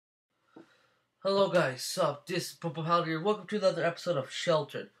Hello guys, sup, this is Purple Powder here. Welcome to another episode of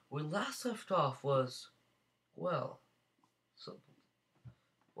Sheltered. Where we last left off was, well, so,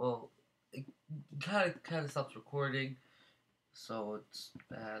 it kind of stops recording, so it's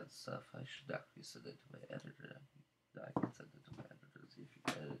bad stuff. I should actually send it to my editor. I can send it to my editor and see if you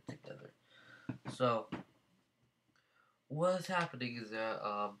can edit it together. So, what's happening is that,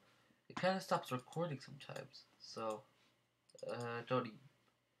 it kind of stops recording sometimes, so, don't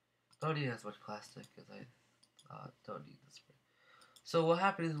need as much plastic as I don't need this. So what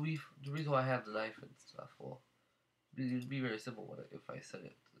happened is the reason why I have the knife and stuff. Well, it'd be very simple if I said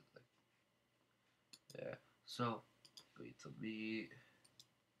it. Like, yeah. So wait to me.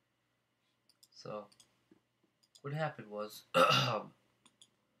 So what happened was then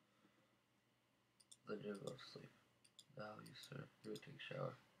you go to sleep. Now you sir, you take a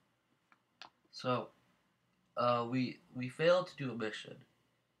shower. So we failed to do a mission.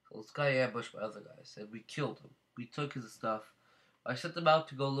 So this guy ambushed my other guys and we killed him. We took his stuff. I sent them out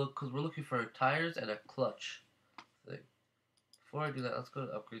to go look because we're looking for tires and a clutch thing. Before I do that, let's go to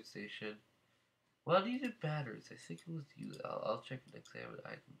the upgrade station. Well, I needed batteries. I think it was you. I'll check and examine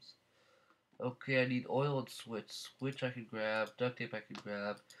items. Okay, I need oil and switch. Switch I can grab. Duct tape I can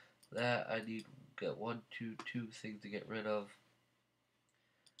grab. That I need get two things to get rid of.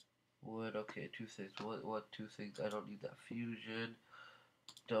 Wood, okay, two things. What two things? I don't need that fusion.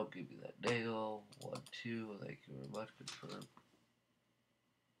 Don't give me that nail. One, two. Thank you very much. Confirm.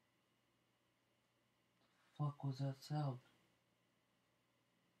 Fuck was that sound?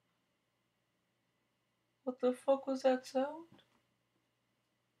 What the fuck was that sound?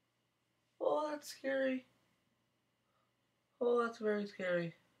 Oh, that's scary. Oh, that's very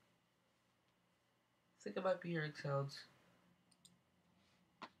scary. I think I might be hearing sounds.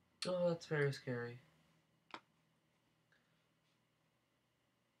 Oh, that's very scary.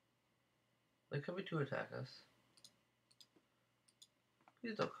 They're coming to attack us.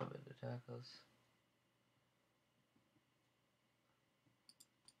 Please don't come and attack us.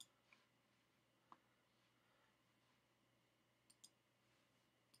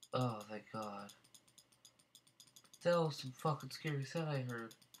 Oh, thank God. That was some fucking scary sound I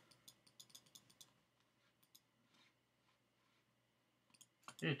heard.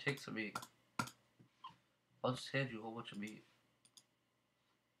 You need to take some meat. I'll just hand you a whole bunch of meat.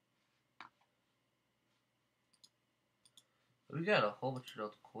 We got a whole bunch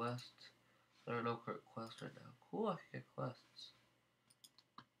of quests. There are no current quests right now. Cool, I can get quests.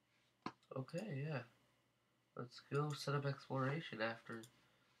 Okay, yeah. Let's go set up exploration after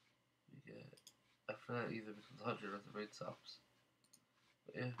we get... After that either becomes 100 or the raid stops.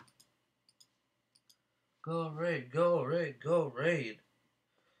 But yeah. Go raid, go raid, go raid!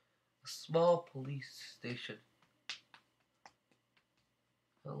 A small police station.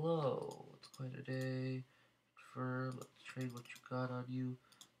 Hello, it's quite a day. Confirm, let's trade what you got on you.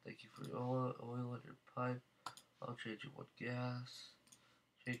 Thank you for your oil and your pipe. I'll trade you one gas.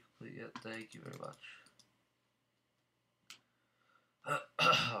 Trade complete, yeah, thank you very much.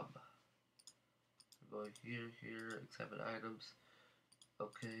 We're going here, examine items.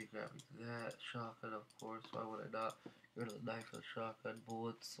 Okay, grabbing that. Shotgun, of course, why would I not? Get rid of the knife and the shotgun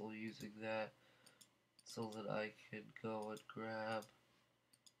bullets, so using that so that I can go and grab.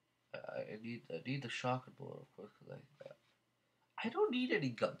 I need the shotgun bullet, of course, because I don't need any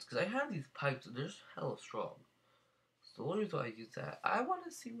guns because I have these pipes and they're just hella strong. So the only reason why I use that, I want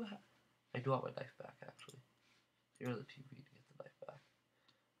to see what I do want my knife back actually. Here's the TV to get the knife back.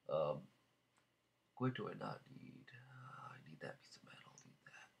 What do I not need? I need that piece of metal. I need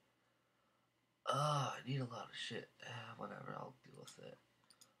that. I need a lot of shit. Whatever, I'll deal with it.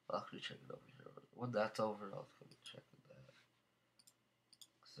 I'll actually check it over here. When that's over, I'll come and check that.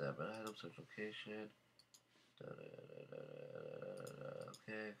 Examine item search location.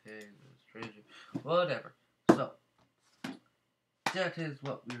 Okay, stranger. Whatever. So, that is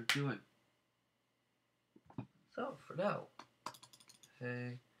what we're doing. So, for now,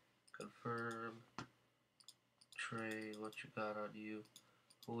 hey, confirm, trade, what you got on you.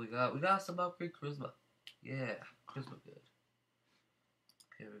 What we got? We got some upgrade charisma. Yeah, charisma good.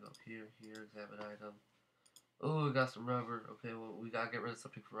 Okay, we go here, examine item. Oh, we got some rubber. Okay, well, we gotta get rid of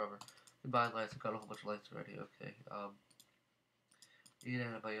something for rubber. We buy lights. We got a whole bunch of lights already. Okay, need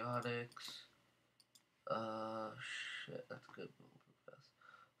antibiotics. Shit, that's good. I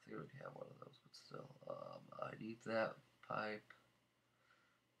think I already have one of those, but still, I need that pipe.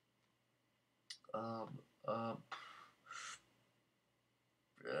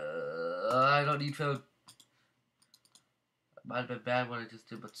 I don't need food. Might have been bad what I just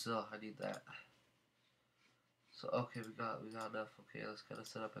did, but still, I need that. So okay, we got enough. Okay, let's kind of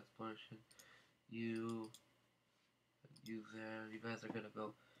set up exploration. You, you there. You guys are gonna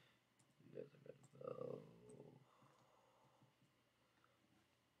go. You guys are gonna go.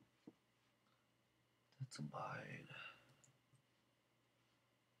 That's mine.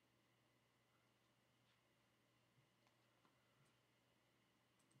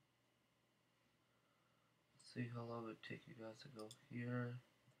 Let's see how long it would take you guys to go here,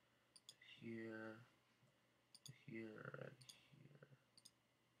 here, here, and here.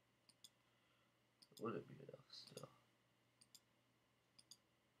 Would it be enough still?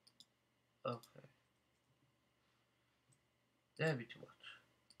 Okay. That'd be too much.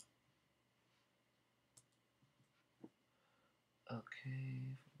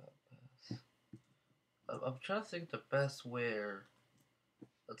 Okay, forgot pass. I'm trying to think the best where.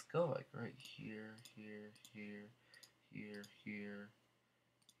 Let's go like right here, here, here, here, here,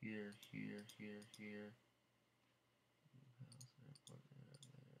 here, here, here, here.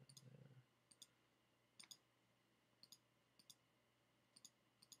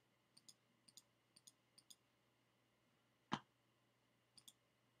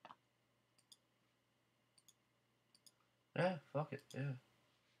 Yeah, fuck it, yeah.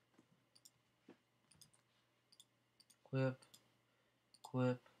 Equip,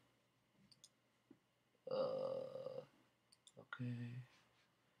 equip. Okay.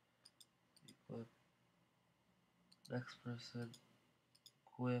 Equip. Next person.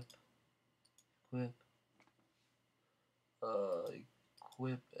 Equip, equip.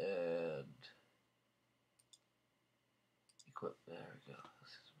 Equip and equip. There we go.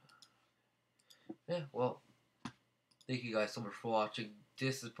 Yeah, well, thank you guys so much for watching.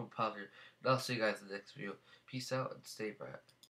 This is Propellier, and I'll see you guys in the next video. Peace out and stay bright.